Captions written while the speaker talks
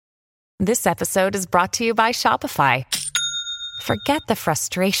This episode is brought to you by Shopify. Forget the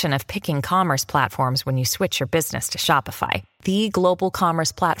frustration of picking commerce platforms when you switch your business to Shopify, the global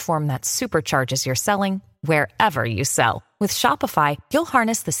commerce platform that supercharges your selling wherever you sell. With Shopify, you'll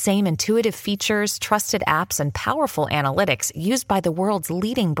harness the same intuitive features, trusted apps, and powerful analytics used by the world's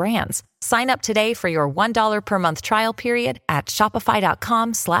leading brands. Sign up today for your $1 per month trial period at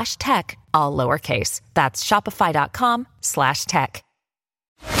shopify.com/tech, all lowercase. That's shopify.com/tech.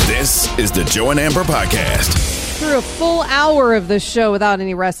 This is the Joe and Amber Podcast. Through a full hour of this show without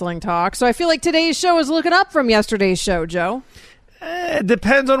any wrestling talk, so I feel like today's show is looking up from yesterday's show, Joe. It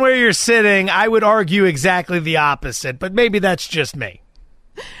depends on where you're sitting. I would argue exactly the opposite, but maybe that's just me.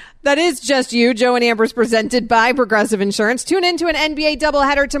 That is just you. Joe and Amber's presented by Progressive Insurance. Tune into an NBA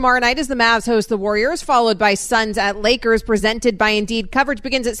doubleheader tomorrow night as the Mavs host the Warriors, followed by Suns at Lakers, presented by Indeed. Coverage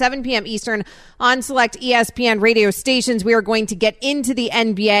begins at 7 p.m. Eastern on select ESPN radio stations. We are going to get into the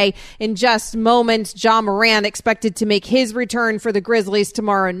NBA in just moments. Ja Morant expected to make his return for the Grizzlies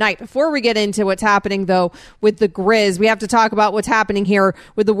tomorrow night. Before we get into what's happening, though, with the Grizz, we have to talk about what's happening here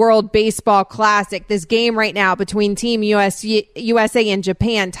with the World Baseball Classic. This game right now between Team USA and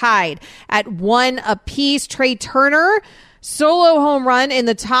Japan tied at 1 apiece. Trey Turner, solo home run in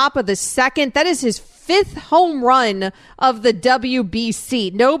the top of the second. That is his 5th home run of the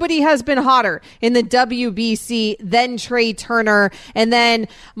WBC. Nobody has been hotter in the WBC than Trey Turner. And then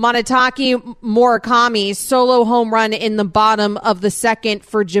Monotaki Murakami, solo home run in the bottom of the second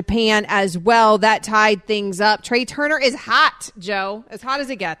for Japan as well. That tied things up. Trey Turner is hot, Joe. As hot as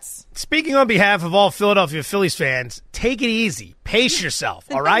it gets. Speaking on behalf of all Philadelphia Phillies fans, take it easy. Pace yourself,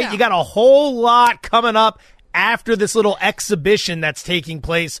 all right? You got a whole lot coming up after this little exhibition that's taking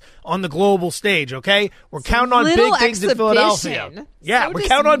place on the global stage, okay? We're counting on big things in Philadelphia. Yeah, we're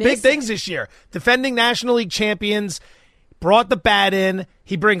counting on big things this year. Defending National League champions, brought the bat in.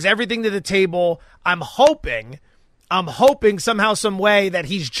 He brings everything to the table. I'm hoping somehow, some way that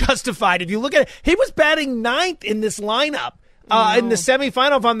he's justified. If you look at it, he was batting 9th in this lineup. In the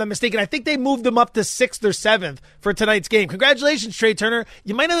semifinal, if I'm not mistaken. I think they moved him up to 6th or 7th for tonight's game. Congratulations, Trey Turner.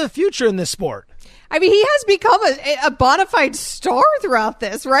 You might have a future in this sport. I mean, he has become a bona fide star throughout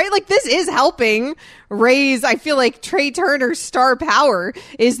this, right? Like, this is helping raise, I feel like, Trey Turner's star power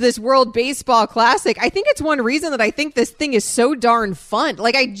is this World Baseball Classic. I think it's one reason that I think this thing is so darn fun.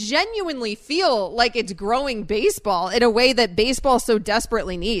 Like, I genuinely feel like it's growing baseball in a way that baseball so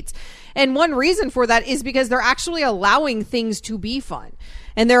desperately needs. And one reason for that is because they're actually allowing things to be fun.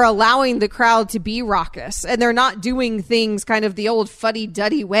 And they're allowing the crowd to be raucous. And they're not doing things kind of the old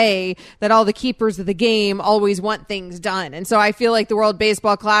fuddy-duddy way that all the keepers of the game always want things done. And so I feel like the World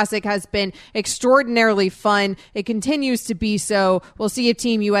Baseball Classic has been extraordinarily fun. It continues to be so. We'll see if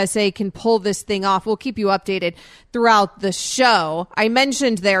Team USA can pull this thing off. We'll keep you updated throughout the show. I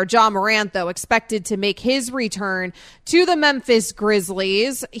mentioned there, Ja Morant, though, expected to make his return to the Memphis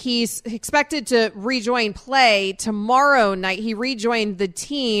Grizzlies. He's expected to rejoin play tomorrow night. He rejoined the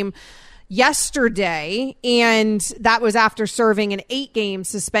team yesterday, and that was after serving an 8-game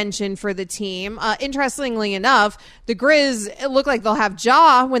suspension for the team. Interestingly enough, the Grizz look like they'll have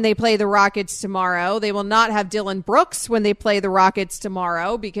Ja when they play the Rockets tomorrow. They will not have Dylan Brooks when they play the Rockets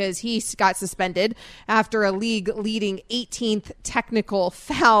tomorrow because he got suspended after a league-leading 18th technical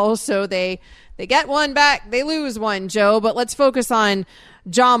foul. So they get one back, they lose one, Joe. But let's focus on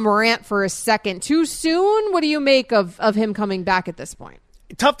Ja Morant for a second. Too soon? What do you make of him coming back at this point?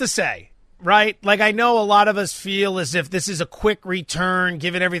 Tough to say, right? Like, I know a lot of us feel as if this is a quick return,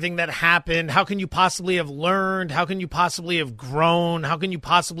 given everything that happened. How can you possibly have learned? How can you possibly have grown? How can you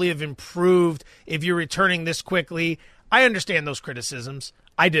possibly have improved if you're returning this quickly? I understand those criticisms.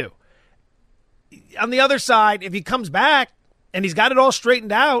 I do. On the other side, if he comes back and he's got it all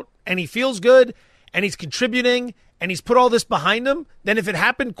straightened out and he feels good and he's contributing and he's put all this behind him, then if it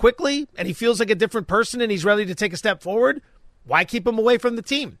happened quickly and he feels like a different person and he's ready to take a step forward, why keep him away from the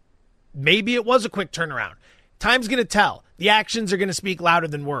team? Maybe it was a quick turnaround. Time's going to tell. The actions are going to speak louder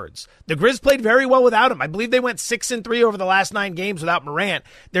than words. The Grizz played very well without him. I believe they went 6-3 over the last 9 games without Morant.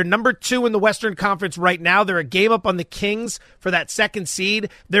 They're number 2 in the Western Conference right now. They're a game up on the Kings for that 2nd seed.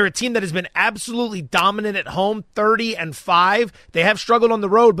 They're a team that has been absolutely dominant at home, 30-5. They have struggled on the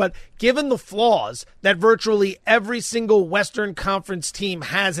road, but given the flaws that virtually every single Western Conference team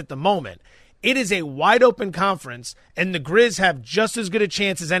has at the moment, it is a wide-open conference, and the Grizz have just as good a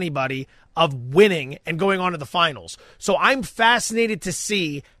chance as anybody of winning and going on to the finals. So I'm fascinated to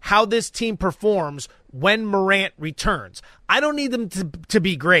see how this team performs when Morant returns. I don't need them to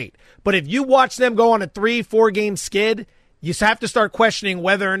be great, but if you watch them go on a 3-4 game skid, you have to start questioning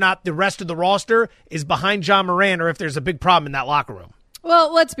whether or not the rest of the roster is behind Ja Morant or if there's a big problem in that locker room.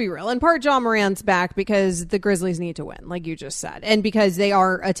 Well, let's be real. In part, John Morant's back because the Grizzlies need to win, like you just said, and because they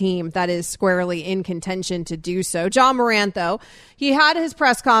are a team that is squarely in contention to do so. John Morant, though, he had his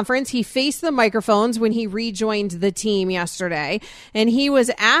press conference. He faced the microphones when he rejoined the team yesterday, and he was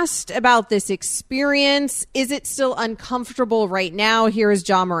asked about this experience. Is it still uncomfortable right now? Here is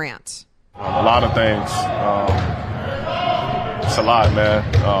John Morant. A lot of things. It's a lot, man.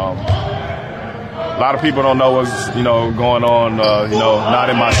 A lot of people don't know what's, going on, not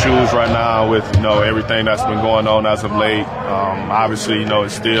in my shoes right now with, everything that's been going on as of late. Obviously,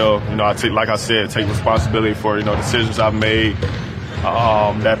 it's still, I take responsibility for, decisions I've made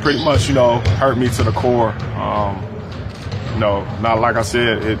that pretty much, hurt me to the core. Not like I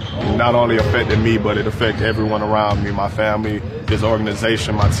said, it not only affected me, but it affected everyone around me, my family, this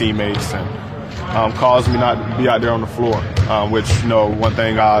organization, my teammates, and caused me not to be out there on the floor, which, one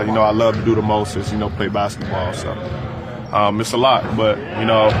thing I love to do the most is, play basketball. So it's a lot, but,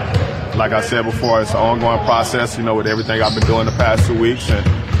 like I said before, it's an ongoing process, with everything I've been doing the past 2 weeks, and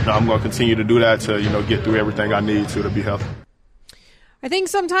I'm going to continue to do that to, get through everything I need to be healthy. I think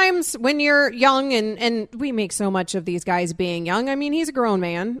sometimes when you're young, and we make so much of these guys being young. I mean, he's a grown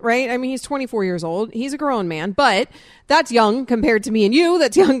man, right? I mean, he's 24 years old. He's a grown man, but that's young compared to me and you.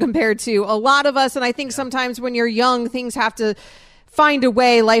 That's young compared to a lot of us. And I think sometimes when you're young, things have to find a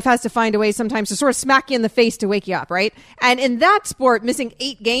way, life has to find a way sometimes to sort of smack you in the face to wake you up, right? And in that sport, missing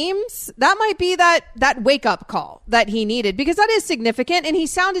 8 games, that might be that wake-up call that he needed, because that is significant, and he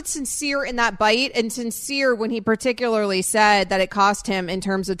sounded sincere in that bite, and sincere when he particularly said that it cost him in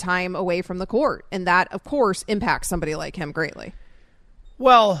terms of time away from the court, and that, of course, impacts somebody like him greatly.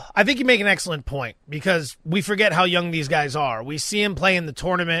 Well, I think you make an excellent point, because we forget how young these guys are. We see him play in the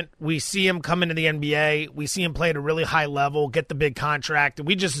tournament. We see him come into the NBA. We see him play at a really high level, get the big contract. And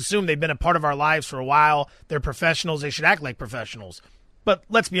we just assume they've been a part of our lives for a while. They're professionals. They should act like professionals. But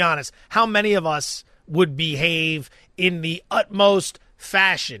let's be honest, how many of us would behave in the utmost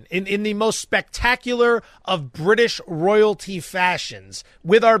fashion, in the most spectacular of British royalty fashions,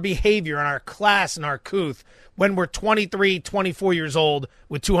 with our behavior and our class and our couth, when we're 23, 24 years old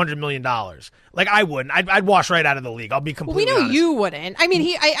with $200 million? Like, I wouldn't. I'd wash right out of the league. I'll be completely honest. You wouldn't. I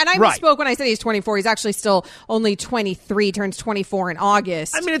mean, I right. misspoke when I said he's 24. He's actually still only 23, turns 24 in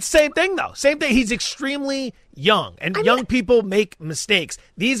August. I mean, it's the same thing, though. Same thing. He's extremely young, and young people make mistakes.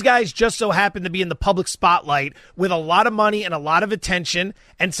 These guys just so happen to be in the public spotlight with a lot of money and a lot of attention,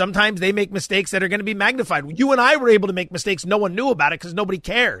 and sometimes they make mistakes that are going to be magnified. You and I were able to make mistakes. No one knew about it because nobody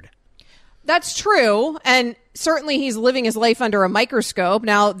cared. That's true, and certainly he's living his life under a microscope.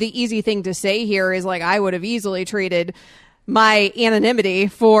 Now, the easy thing to say here is, like, I would have easily traded my anonymity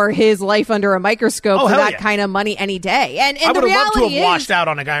for his life under a microscope for that kind of money any day. And I would the have loved to reality have washed out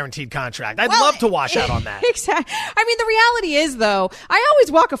on a guaranteed contract. I'd love to wash out on that. Exactly. I mean, the reality is, though, I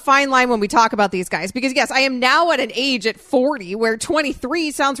always walk a fine line when we talk about these guys, because, yes, I am now at an age at 40 where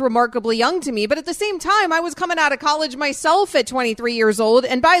 23 sounds remarkably young to me. But at the same time, I was coming out of college myself at 23 years old.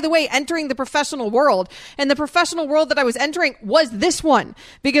 And by the way, entering the professional world. And the professional world that I was entering was this one,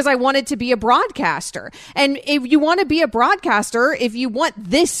 because I wanted to be a broadcaster. And if you want to be a broadcaster, if you want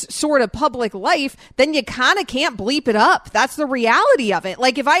this sort of public life, then you kind of can't bleep it up. That's the reality of it.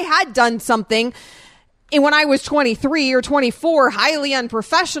 Like, if I had done something when I was 23 or 24, highly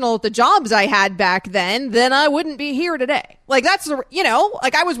unprofessional at the jobs I had back then I wouldn't be here today. Like, that's,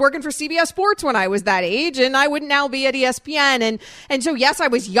 like, I was working for CBS Sports when I was that age, and I wouldn't now be at ESPN. And so, yes, I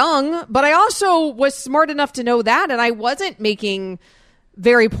was young, but I also was smart enough to know that, and I wasn't making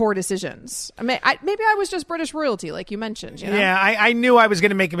very poor decisions. I mean, maybe I was just British royalty, like you mentioned. Yeah, I knew I was going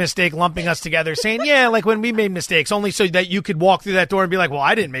to make a mistake lumping us together, saying, yeah, like when we made mistakes, only so that you could walk through that door and be like, well,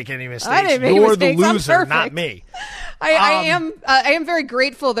 I didn't make any mistakes. I didn't make You're mistakes. the loser, not me. I am very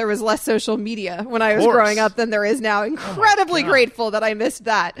grateful there was less social media when I was growing up than there is now. Incredibly grateful that I missed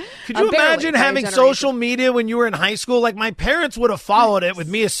that. Could you imagine having social media when you were in high school? Like, my parents would have followed it with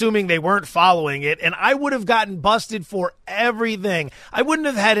me assuming they weren't following it, and I would have gotten busted for everything. I wouldn't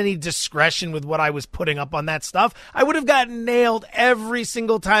have had any discretion with what I was putting up on that stuff. I would have gotten nailed every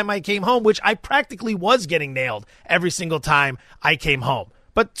single time I came home, which I practically was getting nailed every single time I came home.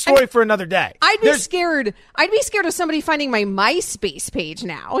 But story for another day. I'd be scared. I'd be scared of somebody finding my MySpace page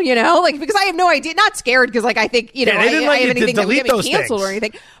now, like, because I have no idea. Not scared because, like, I think, I have anything that would get me canceled or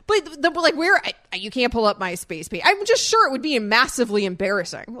anything. But you can't pull up my MySpace page. I'm just sure it would be massively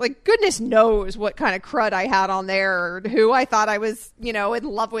embarrassing. Like, goodness knows what kind of crud I had on there, or who I thought I was, in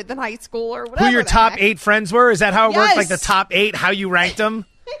love with in high school, or whatever. Who your top 8 friends were? Is that how it worked? Like the top 8, how you ranked them?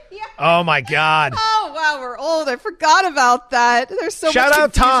 Oh my God. Oh wow, we're old. I forgot about that. There's so Shout much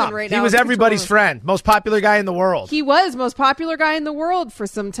out confusion Tom. right now. He was everybody's friend. Most popular guy in the world. He was most popular guy in the world for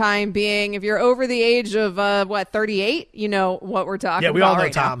some time being. If you're over the age of 38, you know what we're talking about. Yeah, we all know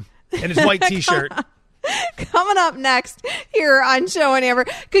right Tom and his white T-shirt. Coming up next here on Joe and Amber.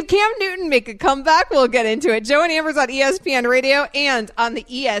 Could Cam Newton make a comeback? We'll get into it. Joe and Amber's on ESPN Radio and on the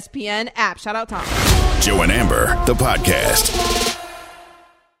ESPN app. Shout out Tom. Joe and Amber, the podcast.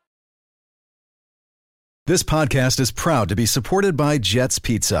 This podcast is proud to be supported by Jets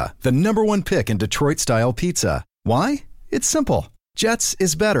Pizza, the #1 pick in Detroit-style pizza. Why? It's simple. Jets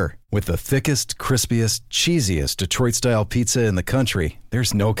is better. With the thickest, crispiest, cheesiest Detroit-style pizza in the country,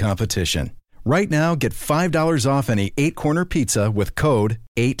 there's no competition. Right now, get $5 off any 8-corner pizza with code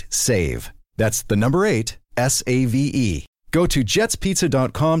 8SAVE. That's the number 8, SAVE. Go to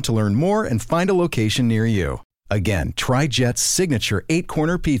jetspizza.com to learn more and find a location near you. Again, try Jet's signature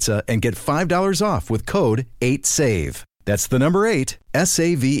 8-corner pizza and get $5 off with code 8SAVE. That's the number 8,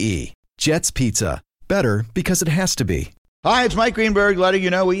 SAVE. Jet's Pizza. Better because it has to be. Hi, it's Mike Greenberg letting you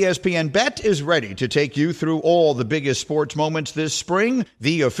know ESPN Bet is ready to take you through all the biggest sports moments this spring.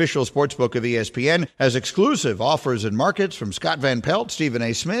 The official sportsbook of ESPN has exclusive offers and markets from Scott Van Pelt, Stephen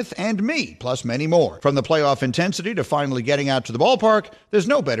A. Smith, and me, plus many more. From the playoff intensity to finally getting out to the ballpark, there's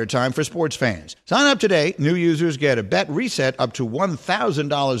no better time for sports fans. Sign up today. New users get a bet reset up to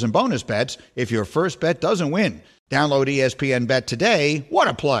 $1,000 in bonus bets if your first bet doesn't win. Download ESPN Bet today. What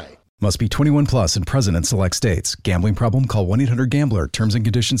a play. Must be 21 plus and present in select states. Gambling problem? Call 1-800-GAMBLER. Terms and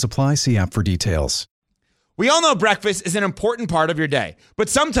conditions apply. See app for details. We all know breakfast is an important part of your day. But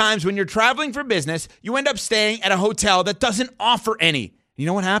sometimes when you're traveling for business, you end up staying at a hotel that doesn't offer any. You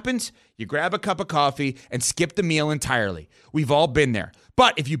know what happens? You grab a cup of coffee and skip the meal entirely. We've all been there.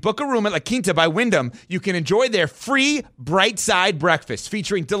 But if you book a room at La Quinta by Wyndham, you can enjoy their free Bright Side breakfast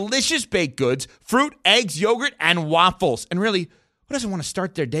featuring delicious baked goods, fruit, eggs, yogurt, and waffles. And really, who doesn't want to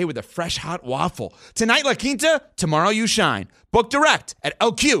start their day with a fresh, hot waffle? Tonight, La Quinta, tomorrow you shine. Book direct at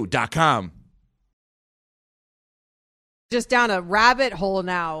LQ.com. Just down a rabbit hole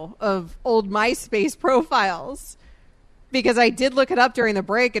now of old MySpace profiles. Because I did look it up during the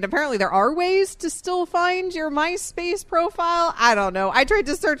break, and apparently there are ways to still find your MySpace profile. I don't know. I tried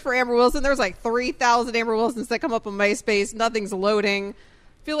to search for Amber Wilson. There's like 3,000 Amber Wilsons that come up on MySpace. Nothing's loading.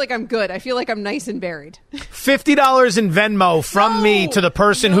 I feel like I'm good. I feel like I'm nice and buried. $50 in Venmo from me to the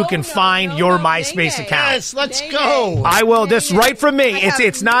person who can find your MySpace account. Yes, let's go. I will. This right from me.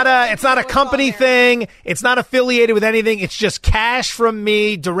 It's not a company thing. It's not affiliated with anything. It's just cash from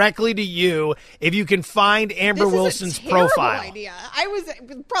me directly to you. If you can find Amber Wilson's profile. Idea. I was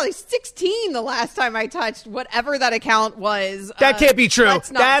probably 16 the last time I touched whatever that account was. That can't be true.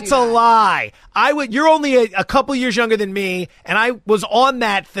 That's a lie. You're only a couple years younger than me, and I was on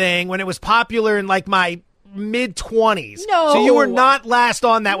that thing when it was popular in like my mid-20s. No. So you were not last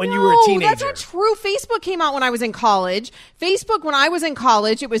on that when you were a teenager. That's not true. Facebook came out when I was in college. Facebook, when I was in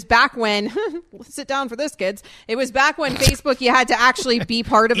college, it was back when, sit down for this, kids. It was back when Facebook, you had to actually be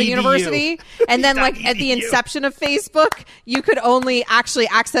part of a university. And then like at the inception of Facebook, you could only actually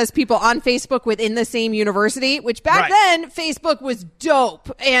access people on Facebook within the same university, which back then Facebook was dope.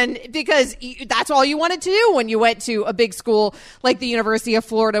 And because that's all you wanted to do when you went to a big school like the University of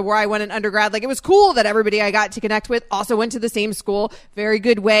Florida, where I went in undergrad. Like it was cool that everybody I got to connect with also went to the same school. Very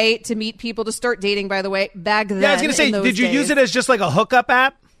good way to meet people, to start dating, by the way, back then. Yeah, I was going to say, did you use it as just like a hookup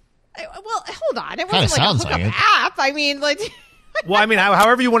app? Well, hold on. It wasn't like a hookup app. I mean, like... Well, I mean,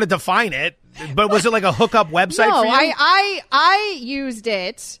 however you want to define it. But was it like a hookup website for you? I used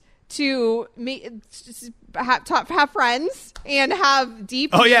it to have friends and have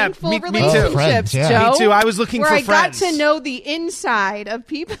deep, meaningful relationships, friends, yeah. Joe. Me too. I was looking for friends. Where I got to know the inside of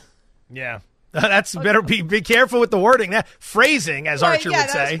people. Yeah. That's better. Be careful with the wording. Phrasing, as Archer would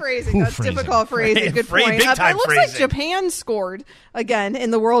say. That's phrasing. That's difficult phrasing. Good point. Big time it looks phrasing. like Japan scored again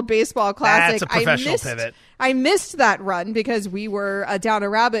in the World Baseball Classic. That's a professional pivot. I missed that run because we were down a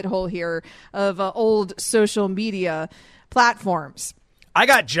rabbit hole here of old social media platforms. I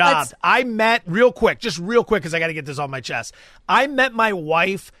got jobbed. I met real quick because I got to get this off my chest. I met my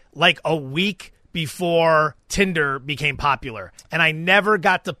wife like a week before Tinder became popular, and I never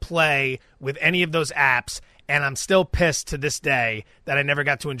got to play with any of those apps, and I'm still pissed to this day that I never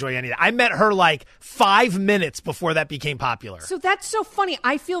got to enjoy any of that. I met her like 5 minutes before that became popular. So that's so funny.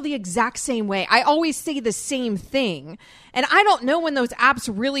 I feel the exact same way. I always say the same thing, and I don't know when those apps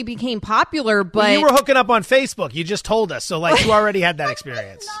really became popular, but... Well, you were hooking up on Facebook. You just told us, so like you already had that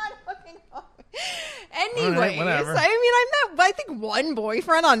experience. Not hooking up. Anyways, right, whatever. I met, I think, one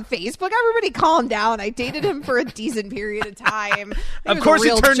boyfriend on Facebook. Everybody calm down. I dated him for a decent period of time. Of course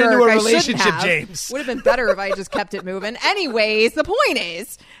it turned into a relationship, James. Would have been better if I just kept it moving. Anyways, the point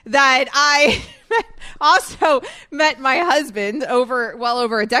is that I also met my husband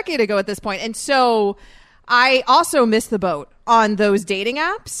over a decade ago at this point. And so I also missed the boat on those dating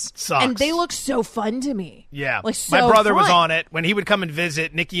apps. Sucks. And they look so fun to me. Yeah. Like, so my brother was fun. on it. When he would come and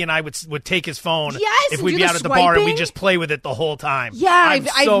visit, Nikki and I would take his phone Yes, if and we'd do be the out at the bar and we'd swiping. just play with it the whole time. Yeah, I'm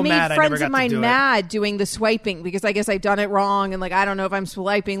so I've made mad I never friends got of mine to do mad doing the swiping because I guess I've done it wrong and like I don't know if I'm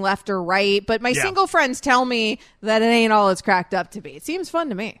swiping left or right. But my single friends tell me that it ain't all it's cracked up to be. It seems fun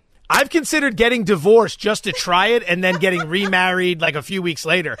to me. I've considered getting divorced just to try it and then getting remarried like a few weeks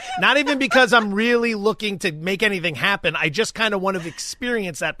later. Not even because I'm really looking to make anything happen. I just kind of want to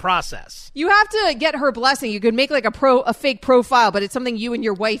experience that process. You have to get her blessing. You could make like a fake profile, but it's something you and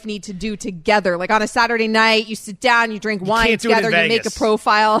your wife need to do together. Like on a Saturday night, you sit down, you drink wine can't do it in together, you make a Vegas.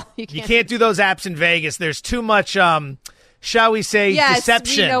 profile. You can't do those apps in Vegas. There's too much, shall we say,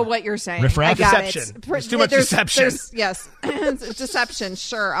 deception. We know what you're saying. Riff-raff? I got Deception. It. There's too much deception. Yes. It's deception,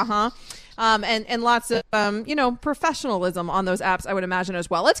 sure. And lots of, professionalism on those apps, I would imagine as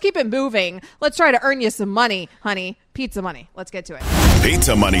well. Let's keep it moving. Let's try to earn you some money, honey. Pizza money. Let's get to it.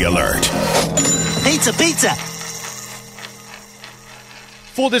 Pizza money alert. Pizza.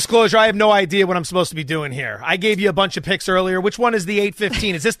 Full disclosure, I have no idea what I'm supposed to be doing here. I gave you a bunch of picks earlier. Which one is the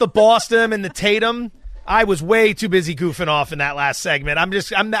 8:15? Is this the Boston and the Tatum? I was way too busy goofing off in that last segment. I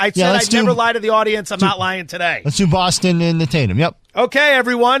said I'd never lie to the audience. I'm not lying today. Let's do Boston and the Tatum. Yep. Okay,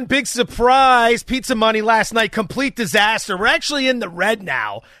 everyone. Big surprise. Pizza money last night. Complete disaster. We're actually in the red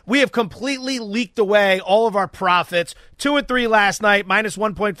now. We have completely leaked away all of our profits. 2 and 3 last night, minus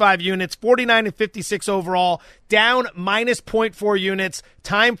 1.5 units, 49 and 56 overall, down minus 0.4 units.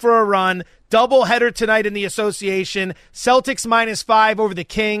 Time for a run. Double header tonight in the association. Celtics minus 5 over the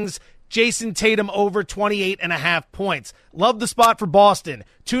Kings. Jason Tatum over 28.5 points. Love the spot for Boston.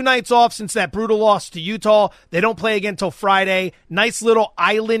 2 nights off since that brutal loss to Utah. They don't play again until Friday. Nice little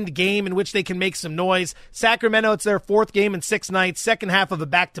island game in which they can make some noise. Sacramento, it's their 4th game in 6 nights. Second half of a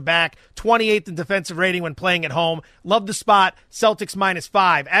back-to-back. 28th in defensive rating when playing at home. Love the spot. Celtics minus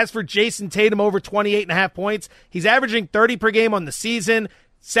 5. As for Jason Tatum over 28.5 points, he's averaging 30 per game on the season.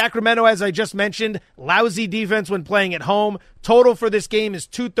 Sacramento, as I just mentioned, lousy defense when playing at home. Total for this game is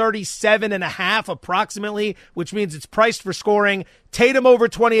 237.5 approximately, which means it's priced for scoring. Tatum over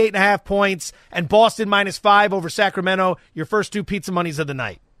 28.5 points and Boston minus 5 over Sacramento. Your first 2 pizza monies of the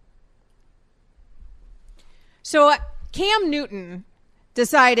night. So Cam Newton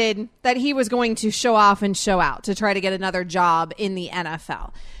decided that he was going to show off and show out to try to get another job in the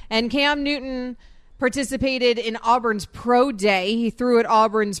NFL. And Cam Newton participated in Auburn's Pro Day. He threw at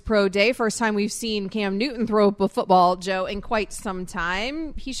Auburn's Pro Day. First time we've seen Cam Newton throw a football, Joe, in quite some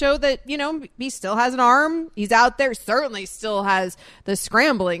time. He showed that, he still has an arm. He's out there. Certainly still has the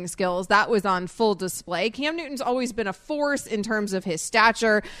scrambling skills. That was on full display. Cam Newton's always been a force in terms of his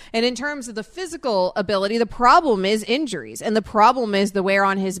stature and in terms of the physical ability. The problem is injuries, and the problem is the wear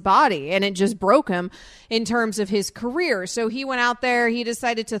on his body, and it just broke him in terms of his career. So he went out there. He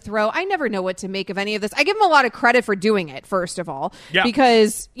decided to throw. I never know what to make of any of this. I give him a lot of credit for doing it, first of all,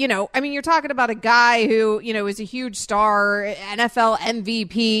 because, you're talking about a guy who, is a huge star, NFL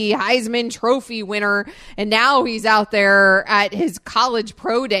MVP, Heisman Trophy winner, and now he's out there at his college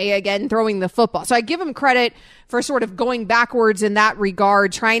pro day again throwing the football. So I give him credit for sort of going backwards in that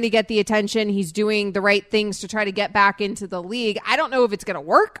regard, trying to get the attention. He's doing the right things to try to get back into the league. I don't know if it's going to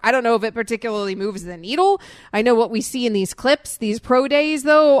work. I don't know if it particularly moves the needle. I know what we see in these clips. These pro days,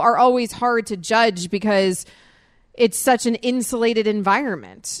 though, are always hard to judge because it's such an insulated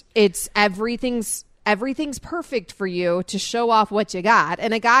environment. It's everything's perfect for you to show off what you got.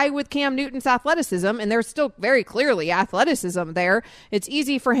 And a guy with Cam Newton's athleticism, and there's still very clearly athleticism there, it's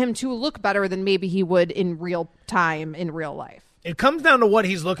easy for him to look better than maybe he would in real time, in real life. It comes down to what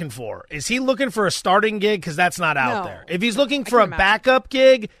he's looking for. Is he looking for a starting gig? Because that's not out there. If he's looking for a backup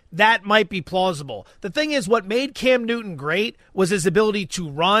gig, that might be plausible. The thing is, what made Cam Newton great was his ability to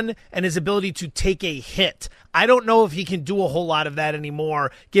run and his ability to take a hit. I don't know if he can do a whole lot of that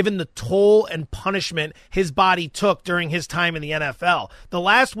anymore, given the toll and punishment his body took during his time in the NFL. The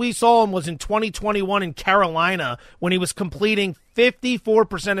last we saw him was in 2021 in Carolina, when he was completing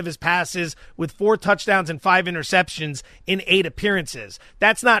 54% of his passes with 4 touchdowns and 5 interceptions in 8 appearances.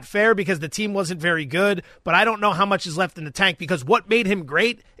 That's not fair because the team wasn't very good, but I don't know how much is left in the tank because what made him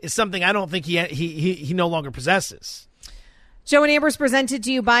great is something I don't think he no longer possesses. Joe and Amber's presented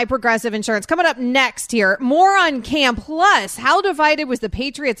to you by Progressive Insurance. Coming up next here, more on Cam. Plus, how divided was the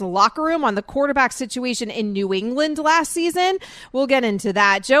Patriots locker room on the quarterback situation in New England last season? We'll get into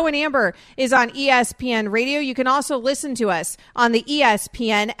that. Joe and Amber is on ESPN Radio. You can also listen to us on the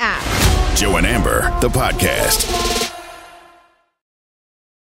ESPN app. Joe and Amber, the podcast.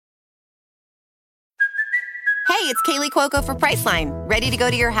 Hey, it's Kaylee Cuoco for Priceline. Ready to go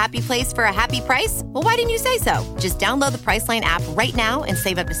to your happy place for a happy price? Well, why didn't you say so? Just download the Priceline app right now and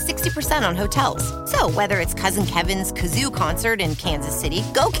save up to 60% on hotels. So whether it's Cousin Kevin's Kazoo Concert in Kansas City,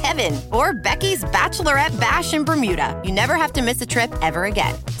 go Kevin, or Becky's Bachelorette Bash in Bermuda, you never have to miss a trip ever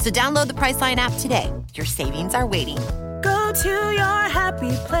again. So download the Priceline app today. Your savings are waiting. Go to your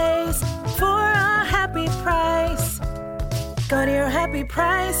happy place for a happy price. Go to your happy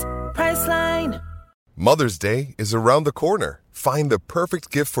price, Priceline. Mother's Day is around the corner. Find the perfect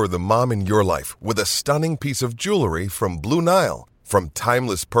gift for the mom in your life with a stunning piece of jewelry from Blue Nile. From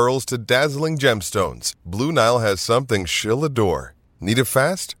timeless pearls to dazzling gemstones, Blue Nile has something she'll adore. Need it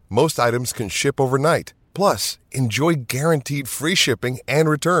fast? Most items can ship overnight. Plus, enjoy guaranteed free shipping and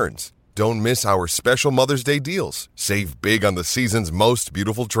returns. Don't miss our special Mother's Day deals. Save big on the season's most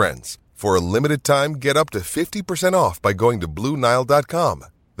beautiful trends. For a limited time, get up to 50% off by going to BlueNile.com.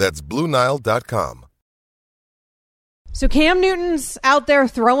 That's BlueNile.com. So Cam Newton's out there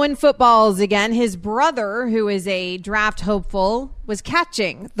throwing footballs again. His brother, who is a draft hopeful, was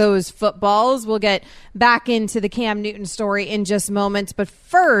catching those footballs. We'll get back into the Cam Newton story in just moments. But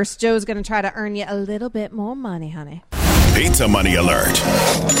first, Joe's going to try to earn you a little bit more money, honey. Pizza money alert.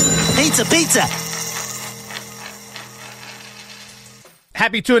 Pizza, pizza.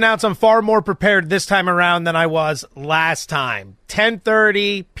 Happy to announce I'm far more prepared this time around than I was last time.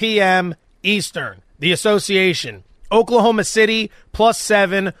 10:30 p.m. Eastern. The association. Oklahoma City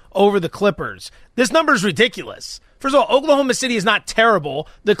 +7 over the Clippers. This number is ridiculous. First of all, Oklahoma City is not terrible.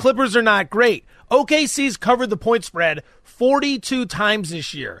 The Clippers are not great. OKC's covered the point spread 42 times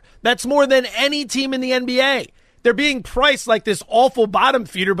this year. That's more than any team in the NBA. They're being priced like this awful bottom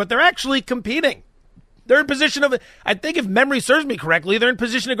feeder, but they're actually competing. They're in position of, I think if memory serves me correctly, they're in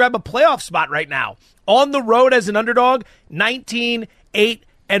position to grab a playoff spot right now. On the road as an underdog,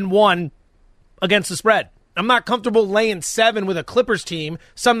 19-8-1 against the spread. I'm not comfortable laying 7 with a Clippers team.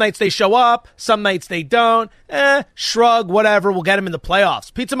 Some nights they show up, some nights they don't. Shrug, whatever. We'll get them in the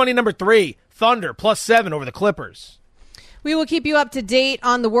playoffs. Pizza money number 3, Thunder +7 over the Clippers. We will keep you up to date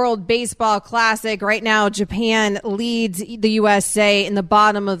on the World Baseball Classic. Right now, Japan leads the USA in the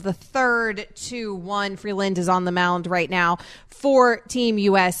bottom of the third 2-1. Freeland is on the mound right now for Team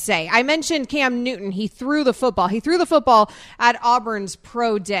USA. I mentioned Cam Newton. He threw the football. He threw the football at Auburn's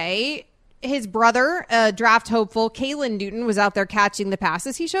Pro Day. His brother, draft hopeful, Kalen Newton, was out there catching the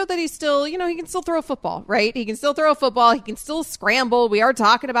passes. He showed that he's still, he can still throw a football, right? He can still throw a football. He can still scramble. We are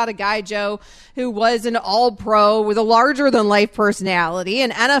talking about a guy, Joe, who was an all-pro with a larger-than-life personality,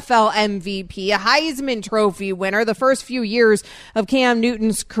 an NFL MVP, a Heisman Trophy winner. The first few years of Cam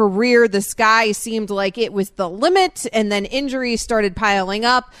Newton's career, the sky seemed like it was the limit, and then injuries started piling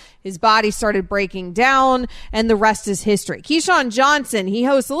up. His body started breaking down, and the rest is history. Keyshawn Johnson, he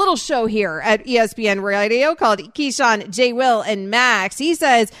hosts a little show here at ESPN Radio called Keyshawn, J. Will, and Max. He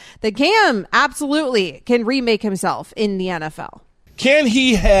says that Cam absolutely can remake himself in the NFL. Can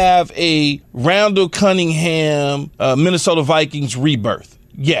he have a Randall Cunningham, Minnesota Vikings rebirth?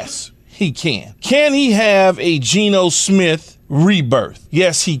 Yes, he can. Can he have a Geno Smith rebirth?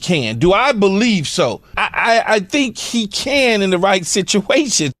 Yes, he can. Do I believe so? I think he can in the right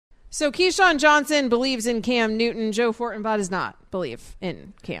situation. So Keyshawn Johnson believes in Cam Newton. Joe Fortenbaugh does not believe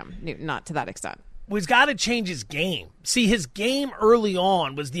in Cam Newton, not to that extent. Well, he's got to change his game. See, his game early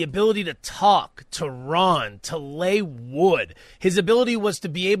on was the ability to tuck, to run, to lay wood. His ability was to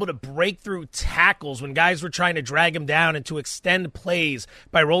be able to break through tackles when guys were trying to drag him down and to extend plays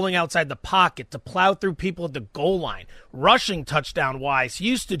by rolling outside the pocket, to plow through people at the goal line. Rushing touchdown-wise, he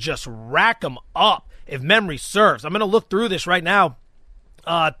used to just rack them up, if memory serves. I'm going to look through this right now.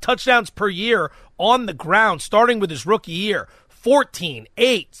 Touchdowns per year on the ground, starting with his rookie year. 14,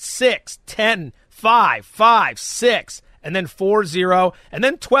 8, 6, 10, 5, 5, 6, and then 4, 0, and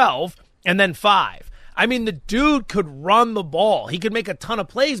then 12, and then 5. I mean, the dude could run the ball. He could make a ton of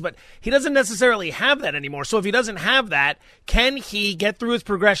plays, but he doesn't necessarily have that anymore. So if he doesn't have that, can he get through his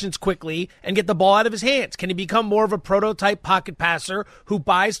progressions quickly and get the ball out of his hands? Can he become more of a prototype pocket passer who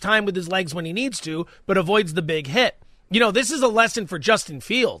buys time with his legs when he needs to, but avoids the big hit? This is a lesson for Justin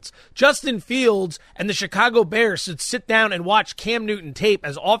Fields. Justin Fields and the Chicago Bears should sit down and watch Cam Newton tape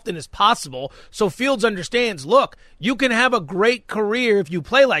as often as possible so Fields understands, look, you can have a great career if you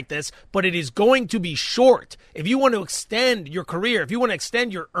play like this, but it is going to be short. If you want to extend your career, if you want to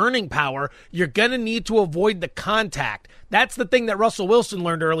extend your earning power, you're going to need to avoid the contact. That's the thing that Russell Wilson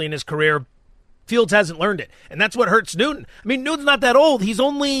learned early in his career. Fields hasn't learned it, and that's what hurts Newton. I mean, Newton's not that old. He's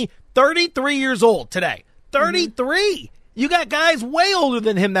only 33 years old today. 33. You got guys way older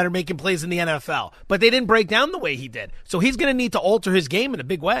than him that are making plays in the NFL, but they didn't break down the way he did. So he's going to need to alter his game in a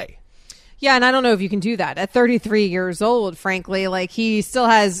big way. Yeah, and I don't know if you can do that at 33 years old, frankly. Like, he's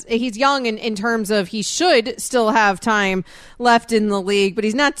young in terms of he should still have time left in the league, but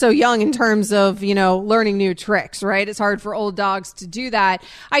he's not so young in terms of, learning new tricks, right? It's hard for old dogs to do that.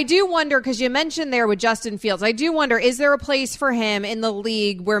 I do wonder, because you mentioned there with Justin Fields, I do wonder, is there a place for him in the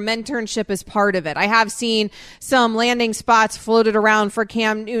league where mentorship is part of it? I have seen some landing spots floated around for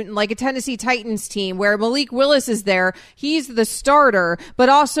Cam Newton, like a Tennessee Titans team where Malik Willis is there. He's the starter, but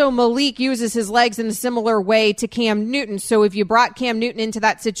also Malik uses his legs in a similar way to Cam Newton. So if you brought Cam Newton into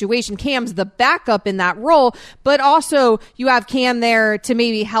that situation, Cam's the backup in that role, but also you have Cam there to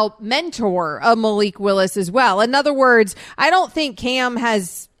maybe help mentor a Malik Willis as well. In other words, I don't think Cam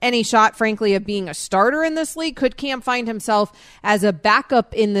has any shot, frankly, of being a starter in this league. Could Cam find himself as a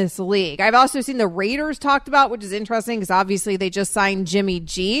backup in this league? I've also seen the Raiders talked about, which is interesting because obviously they just signed Jimmy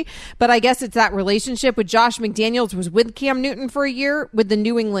G, but I guess it's that relationship with Josh McDaniels was with Cam Newton for a year with the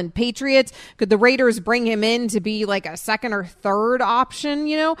New England Patriots. Could the Raiders bring him in to be like a second or third option,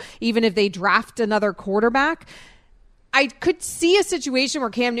 even if they draft another quarterback? I could see a situation where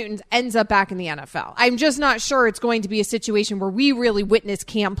Cam Newton ends up back in the NFL. I'm just not sure it's going to be a situation where we really witness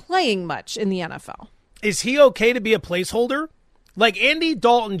Cam playing much in the NFL. Is he okay to be a placeholder? Like Andy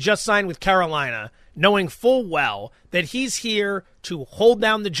Dalton just signed with Carolina, knowing full well that he's here to hold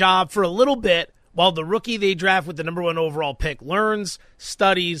down the job for a little bit while the rookie they draft with the number 1 overall pick learns,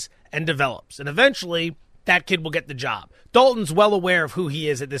 studies, and develops. And eventually, that kid will get the job. Dalton's well aware of who he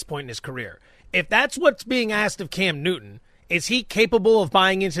is at this point in his career. If that's what's being asked of Cam Newton, is he capable of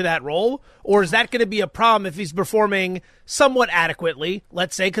buying into that role? Or is that going to be a problem if he's performing somewhat adequately,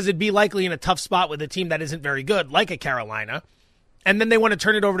 let's say, because it'd be likely in a tough spot with a team that isn't very good, like a Carolina, and then they want to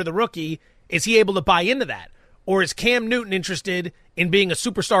turn it over to the rookie? Is he able to buy into that? Or is Cam Newton interested in being a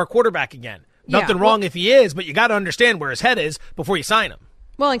superstar quarterback again? Nothing wrong if he is, but you got to understand where his head is before you sign him.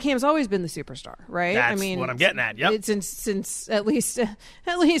 Well, and Cam's always been the superstar, right? That's what I'm getting at. Yep. It's since at least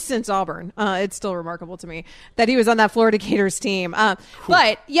since Auburn. It's still remarkable to me that he was on that Florida Gators team.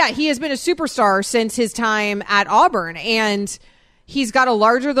 But yeah, he has been a superstar since his time at Auburn, and he's got a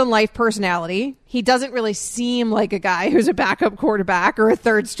larger than life personality. He doesn't really seem like a guy who's a backup quarterback or a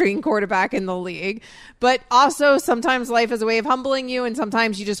third string quarterback in the league. But also sometimes life is a way of humbling you, and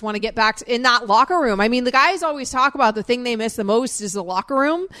sometimes you just want to get back in that locker room. I mean, the guys always talk about the thing they miss the most is the locker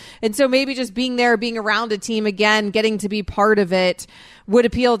room. And so maybe just being there, being around a team again, getting to be part of it would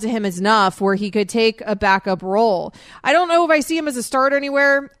appeal to him enough where he could take a backup role. I don't know if I see him as a starter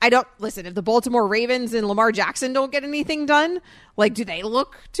anywhere. Listen, if the Baltimore Ravens and Lamar Jackson don't get anything done, like, do they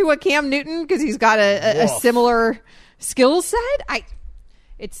look to a Cam Newton because he's got a similar skill set?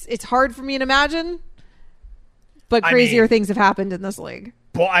 It's hard for me to imagine, but crazier things have happened in this league.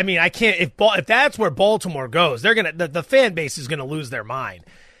 Well, I mean, I can't. If that's where Baltimore goes, they're gonna the fan base is gonna lose their mind.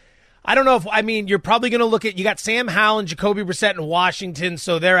 I don't know if you're probably gonna look at, you got Sam Howell and Jacoby Brissett in Washington,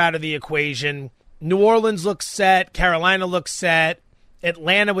 so they're out of the equation. New Orleans looks set. Carolina looks set.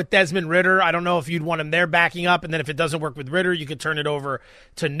 Atlanta with Desmond Ridder. I don't know if you'd want him there backing up, and then if it doesn't work with Ridder, you could turn it over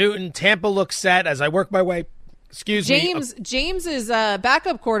to Newton. Tampa looks set as I work my way. James's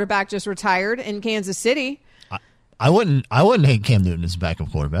backup quarterback just retired in Kansas City. I wouldn't hate Cam Newton as a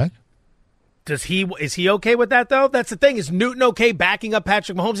backup quarterback. Is he okay with that, though? That's the thing. Is Newton okay backing up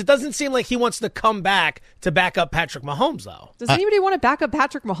Patrick Mahomes? It doesn't seem like he wants to come back to back up Patrick Mahomes, though. Does anybody want to back up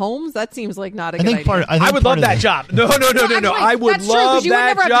Patrick Mahomes? That seems like not a good idea. I would love that job. No. I would love that job. That's true, because you would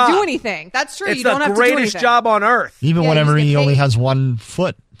never have to do anything. That's true. You don't have to do anything. It's the greatest job on earth. Even whenever he only has 1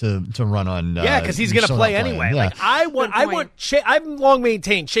 foot to run on. Because he's going to play anyway. Yeah. Like I've long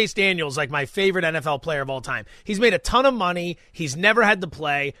maintained Chase Daniels like my favorite NFL player of all time. He's made a ton of money. He's never had to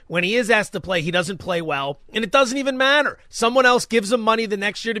play. When he is asked to play, he doesn't play well, and it doesn't even matter. Someone else gives him money the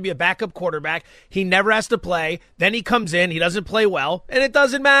next year to be a backup quarterback. He never has to play. Then he comes in. He doesn't play well, and it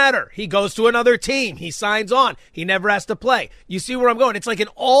doesn't matter. He goes to another team. He signs on. He never has to play. You see where I'm going? It's like an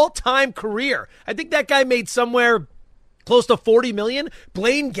all-time career. I think that guy made somewhere Close to 40 million.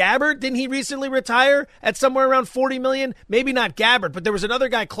 Blaine Gabbert, didn't he recently retire at somewhere around 40 million? Maybe not Gabbert, but there was another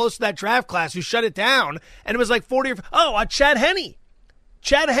guy close to that draft class who shut it down, and it was like 40 or Chad Henne.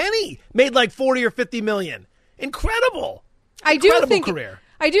 Chad Henne made like 40 or 50 million. Incredible. I do think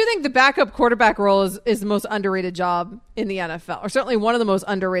the backup quarterback role is the most underrated job in the NFL, or certainly one of the most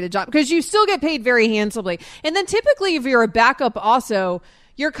underrated jobs, because you still get paid very handsomely. And then typically if you're a backup also,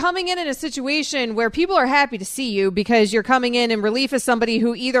 you're coming in a situation where people are happy to see you because you're coming in relief of somebody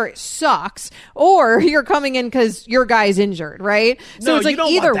who either sucks or you're coming in because your guy's injured, right? So it's like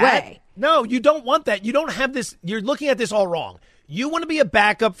either way. No, you don't want that. You don't have this. You're looking at this all wrong. You want to be a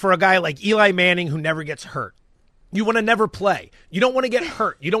backup for a guy like Eli Manning who never gets hurt. You want to never play. You don't want to get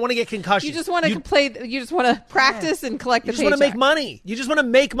hurt. You don't want to get concussions. You just want to play. You just want to practice and collect the paycheck. You just want to make money. You just want to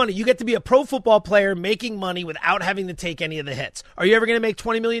make money. You get to be a pro football player making money without having to take any of the hits. Are you ever going to make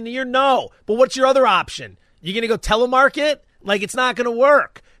 $20 million a year? No. But what's your other option? You going to go telemarket? Like, it's not going to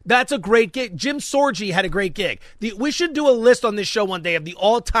work. That's a great gig. Jim Sorgi had a great gig. We should do a list on this show one day of the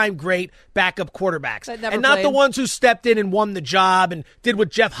all-time great backup quarterbacks. And not the ones who stepped in and won the job and did what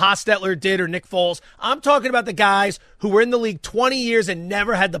Jeff Hostetler did or Nick Foles. I'm talking about the guys who were in the league 20 years and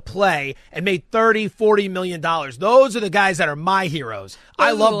never had to play and made $30, $40 million. Those are the guys that are my heroes.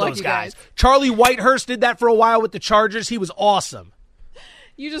 I love those guys. Charlie Whitehurst did that for a while with the Chargers. He was awesome.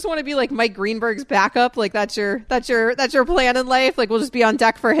 You just want to be like Mike Greenberg's backup, like that's your plan in life. Like we'll just be on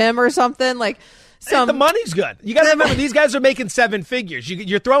deck for him or something. Like the money's good. You got to remember these guys are making seven figures.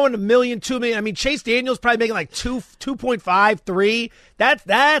 You're throwing $1 million, $2 million. I mean, Chase Daniel's probably making like 2.5, 3.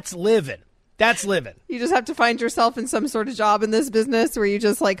 That's living. That's living. You just have to find yourself in some sort of job in this business where you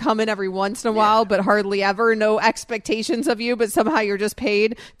just like come in every once in a while, but hardly ever. No expectations of you, but somehow you're just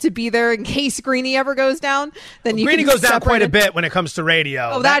paid to be there in case Greeny ever goes down. Then you Greeny goes down quite a bit when it comes to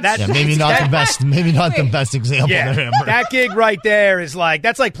radio. Oh, maybe not the best. Maybe not the best example. Yeah, there, that gig right there is like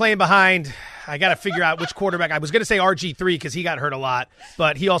that's like playing behind. I got to figure out which quarterback. I was going to say RG3 because he got hurt a lot,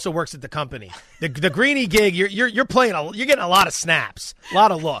 but he also works at the company. The Greeny gig, you're playing. You're getting a lot of snaps, a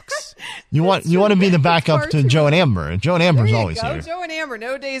lot of looks. You want to be the backup to Joe and Amber. Joe and Amber's always here. Joe and Amber,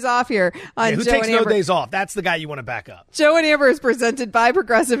 no days off here on who Joe takes and Amber. No days off? That's the guy you want to back up. Joe and Amber is presented by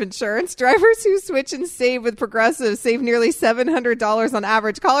Progressive Insurance. Drivers who switch and save with Progressive save nearly $700 on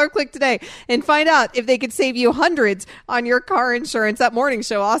average. Call or click today and find out if they could save you hundreds on your car insurance. That morning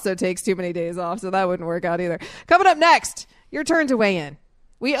show also takes too many days off, so that wouldn't work out either. Coming up next, your turn to weigh in.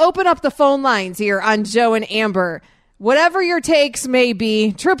 We open up the phone lines here on Joe and Amber. Whatever your takes may be,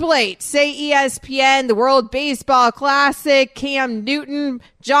 888, say ESPN, the World Baseball Classic, Cam Newton,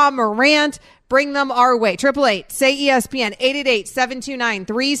 John Morant, bring them our way. 888, say ESPN,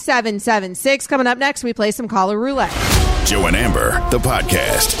 888-729-3776. Coming up next, we play some caller roulette. Joe and Amber, the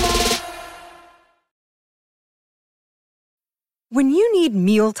podcast. When you need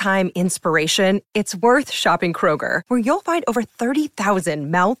mealtime inspiration, it's worth shopping Kroger, where you'll find over 30,000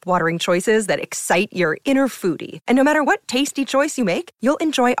 mouth-watering choices that excite your inner foodie. And no matter what tasty choice you make, you'll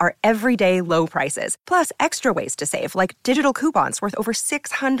enjoy our everyday low prices, plus extra ways to save, like digital coupons worth over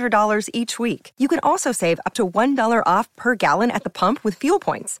 $600 each week. You can also save up to $1 off per gallon at the pump with fuel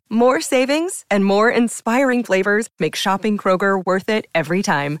points. More savings and more inspiring flavors make shopping Kroger worth it every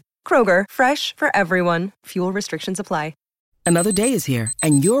time. Kroger, fresh for everyone. Fuel restrictions apply. Another day is here,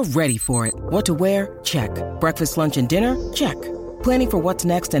 and you're ready for it. What to wear? Check. Breakfast, lunch, and dinner? Check. Planning for what's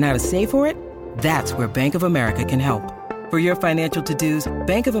next and how to save for it? That's where Bank of America can help. For your financial to-dos,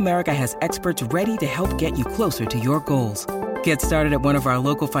 Bank of America has experts ready to help get you closer to your goals. Get started at one of our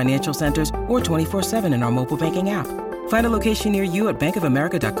local financial centers or 24/7 in our mobile banking app. Find a location near you at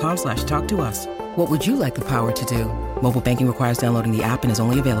bankofamerica.com/talktous. What would you like the power to do? Mobile banking requires downloading the app and is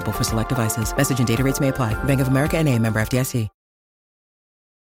only available for select devices. Message and data rates may apply. Bank of America NA, member FDIC.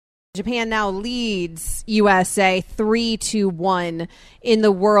 Japan now leads USA 3-1 in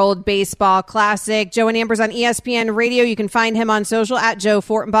the World Baseball Classic. Joe and Amber's on ESPN Radio. You can find him on social at Joe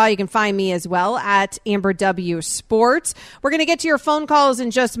Fortenbaugh. You can find me as well at Amber W Sports. We're going to get to your phone calls in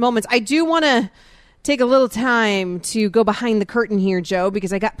just moments. I do want to take a little time to go behind the curtain here, Joe,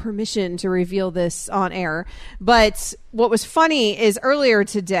 because I got permission to reveal this on air. But what was funny is earlier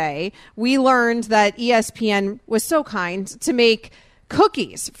today, we learned that ESPN was so kind to make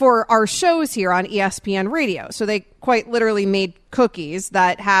cookies for our shows here on ESPN Radio. So they quite literally made cookies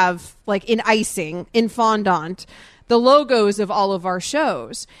that have, like, in icing, in fondant, the logos of all of our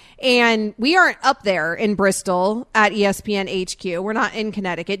shows. And we aren't up there in Bristol at ESPN HQ. We're not in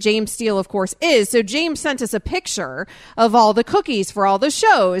Connecticut. James Steele, of course, is. So James sent us a picture of all the cookies for all the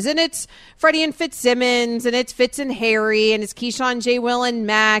shows. And it's Freddie and Fitzsimmons, and it's Fitz and Harry, and it's Keyshawn, J. Will, and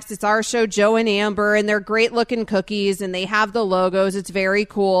Max. It's our show, Joe and Amber, and they're great looking cookies, and they have the logos. It's very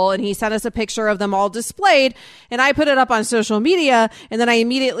cool. And he sent us a picture of them all displayed, and I put it up on social media, and then I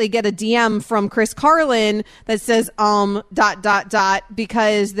immediately get a DM from Chris Carlin that says,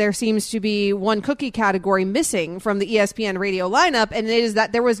 because there seems to be one cookie category missing from the ESPN radio lineup, and it is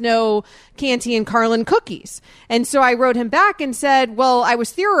that there was no Canty and Carlin cookies. And so I wrote him back and said, well, I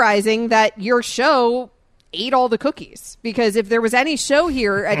was theorizing that your show ate all the cookies, because if there was any show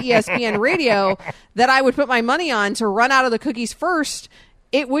here at ESPN radio that I would put my money on to run out of the cookies first,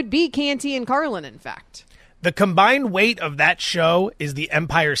 it would be Canty and Carlin, in fact. The combined weight of that show is the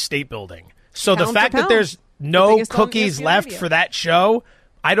Empire State Building. So Pound the fact for that pound. there's The no biggest on cookies ESPN left radio. for that show,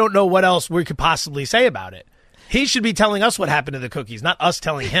 I don't know what else we could possibly say about it. He should be telling us what happened to the cookies, not us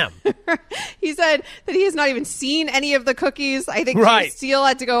telling him. He said that he has not even seen any of the cookies. I think Right. James Steele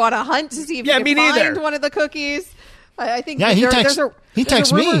had to go on a hunt to see if Yeah, he me could find neither. one of the cookies. I think Yeah, he texts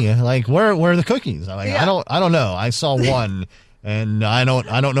there's a me like, where are the cookies? I'm like, Yeah. I don't know. I saw one, and I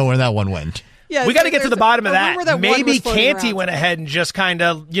don't know where that one went. Yeah, We got to so get to the there's bottom of a that. rumor that one Maybe was floating Canty around. went ahead and just kind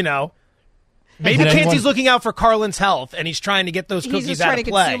of, maybe Did Canty's anyone- looking out for Carlin's health, and he's trying to get those He's cookies just out trying of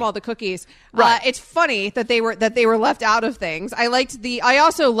to play. consume all the cookies. Right. It's funny that they were left out of things. I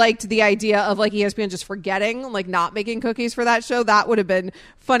also liked the idea of like ESPN just forgetting, like not making cookies for that show. That would have been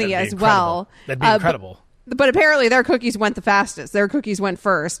funny That'd be as well. That'd be incredible. But apparently their cookies went the fastest. Their cookies went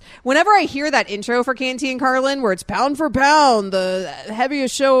first. Whenever I hear that intro for Canty and Carlin, where it's pound for pound, the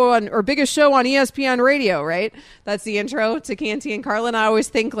heaviest show or biggest show on ESPN radio, right? That's the intro to Canty and Carlin. I always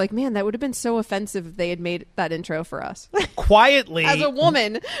think like, man, that would have been so offensive if they had made that intro for us. Quietly. As a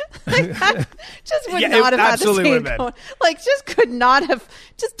woman, like, that just would Yeah, not it have had the absolutely same would have been. tone. Like, just could not have,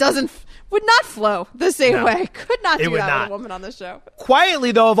 would not flow the same No. way. Could not It do would that not. with a woman on the show.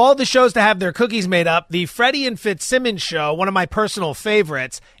 Quietly, though, of all the shows to have their cookies made up, the Freddie and Fitzsimmons show, one of my personal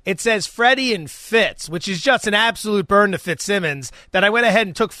favorites, it says Freddie and Fitz, which is just an absolute burn to Fitzsimmons, that I went ahead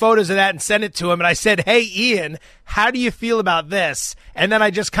and took photos of that and sent it to him. And I said, hey, Ian, how do you feel about this? And then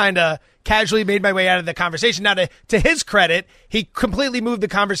I just kind of casually made my way out of the conversation. Now, to his credit, he completely moved the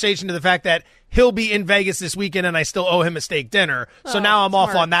conversation to the fact that he'll be in Vegas this weekend and I still owe him a steak dinner. So now I'm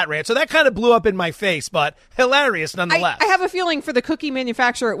off on that rant. So that kind of blew up in my face, but hilarious nonetheless. I have a feeling for the cookie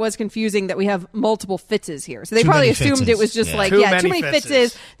manufacturer, it was confusing that we have multiple Fitzes here. So they Too probably many assumed Fitzes. it was just Yeah. like, Too too many many Fitzes.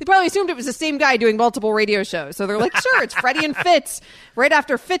 Fitzes. They probably assumed it was the same guy doing multiple radio shows. So they're like, sure, it's Freddie and Fitz right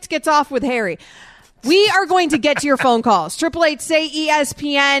after Fitz gets off with Harry. We are going to get to your phone calls.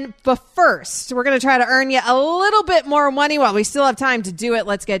 888-SAY-ESPN. But first, we're going to try to earn you a little bit more money while we still have time to do it.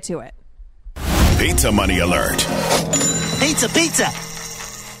 Let's get to it. Pizza money alert. Pizza, pizza.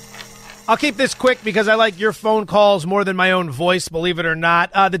 I'll keep this quick because I like your phone calls more than my own voice, believe it or not.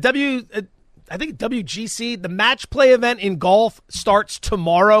 I think WGC, the match play event in golf starts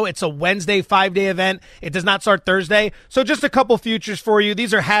tomorrow. It's a Wednesday 5-day event. It does not start Thursday. So just a couple futures for you.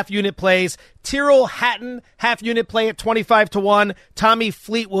 These are half unit plays. Tyrrell Hatton, half unit play at 25-1. Tommy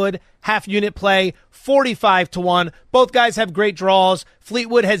Fleetwood, half unit play, 45-1. Both guys have great draws.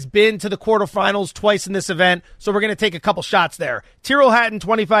 Fleetwood has been to the quarterfinals twice in this event, so we're going to take a couple shots there. Tyrrell Hatton,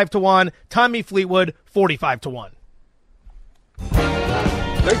 25-1. Tommy Fleetwood, 45-1.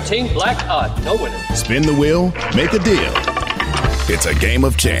 13 black odd, no winner. Spin the wheel, make a deal. It's a game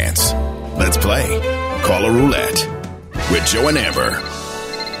of chance. Let's play. Call a roulette with Joe and Amber.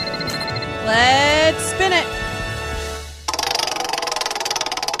 Let's spin it.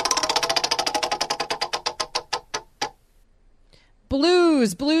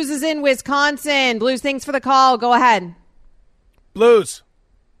 Blues. Blues is in Wisconsin. Blues, thanks for the call. Go ahead. Blues.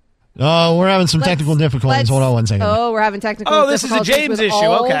 We're having some technical difficulties. Hold on one second. Oh, we're having technical Oh, this is a difficulties James with issue.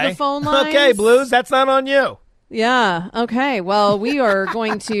 all Okay. the phone lines. Okay, Blues, that's not on you. Yeah. Okay. Well, we are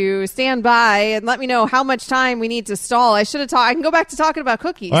going to stand by and let me know how much time we need to stall. I should have talked. I can go back to talking about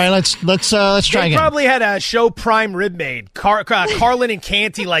cookies. All right, let's try They again. probably had a show prime rib made. Carlin and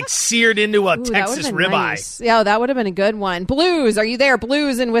Canty like seared into a Ooh, that Texas would've been ribeye. nice. Yeah, that would have been a good one. Blues, are you there?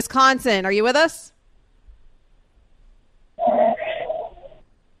 Blues in Wisconsin. Are you with us?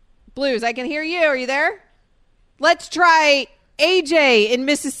 Blues, I can hear you. Are you there? Let's try AJ in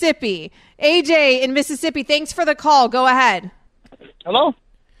Mississippi. AJ in Mississippi, thanks for the call. Go ahead. Hello?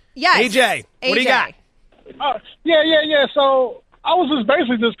 Yes. AJ, what do you got? Yeah. So I was just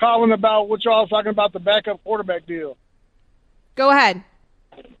basically just calling about what y'all was talking about, the backup quarterback deal. Go ahead.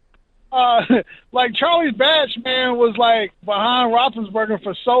 like Charlie Batch, man, was like behind Roethlisberger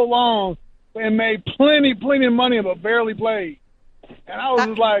for so long and made plenty of money, but barely played. And I was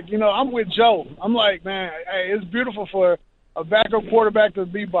just like, you know, I'm with Joe. I'm like, man, hey, it's beautiful for a backup quarterback to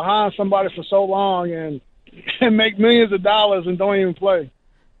be behind somebody for so long and make millions of dollars and don't even play.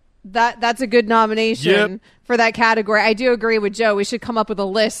 That's a good nomination for that category. I do agree with Joe. We should come up with a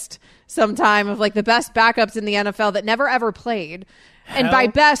list sometime of like the best backups in the NFL that never ever played. And by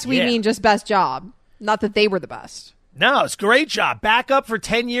best, we mean just best job. Not that they were the best. No, it's a great job. Back up for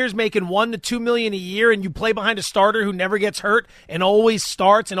 10 years, making $1 to $2 million a year, and you play behind a starter who never gets hurt and always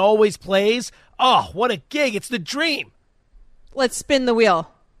starts and always plays. Oh, what a gig. It's the dream. Let's spin the wheel.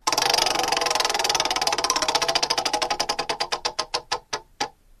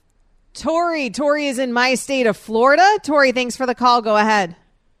 Tori is in my state of Florida. Tori, thanks for the call. Go ahead.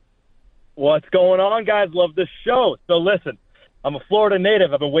 What's going on, guys? Love this show. So listen, I'm a Florida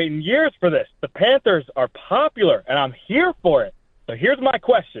native. I've been waiting years for this. The Panthers are popular, and I'm here for it. So here's my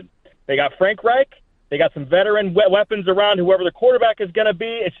question. They got Frank Reich. They got some veteran weapons around whoever the quarterback is going to be.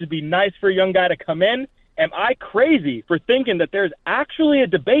 It should be nice for a young guy to come in. Am I crazy for thinking that there's actually a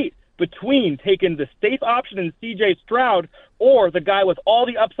debate between taking the safe option in C.J. Stroud or the guy with all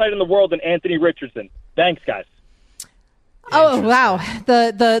the upside in the world in Anthony Richardson? Thanks, guys. Oh, wow.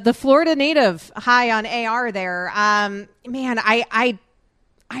 The Florida native high on AR there. Man, I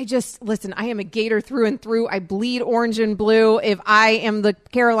just, listen, I am a Gator through and through. I bleed orange and blue. If I am the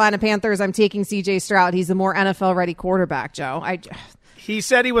Carolina Panthers, I'm taking C.J. Stroud. He's a more NFL-ready quarterback, Joe. He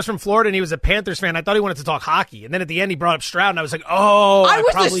said he was from Florida and he was a Panthers fan. I thought he wanted to talk hockey. And then at the end, he brought up Stroud, and I was like, oh, I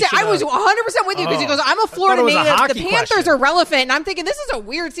was 100% with you because he goes, I'm a Florida native. The Panthers are relevant. And I'm thinking, this is a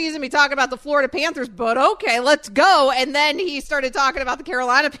weird season to be talking about the Florida Panthers, but okay, let's go. And then he started talking about the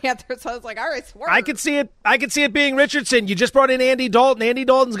Carolina Panthers. So I was like, all right, swerve. I could see it being Richardson. You just brought in Andy Dalton. Andy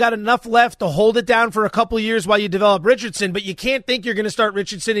Dalton's got enough left to hold it down for a couple of years while you develop Richardson, but you can't think you're going to start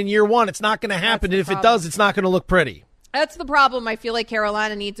Richardson in year one. It's not going to happen. And if it does, it's not going to look pretty. That's the problem. I feel like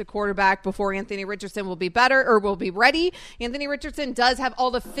Carolina needs a quarterback before Anthony Richardson will be better or will be ready. Anthony Richardson does have all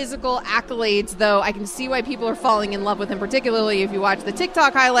the physical accolades, though. I can see why people are falling in love with him, particularly if you watch the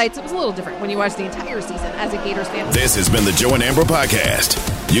TikTok highlights. It was a little different when you watch the entire season as a Gators fan. This has been the Joe and Amber Podcast.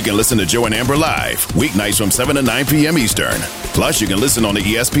 You can listen to Joe and Amber live weeknights from 7 to 9 p.m. Eastern. Plus, you can listen on the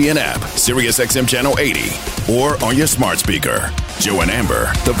ESPN app, Sirius XM Channel 80, or on your smart speaker. Joe and Amber,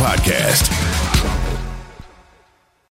 the podcast.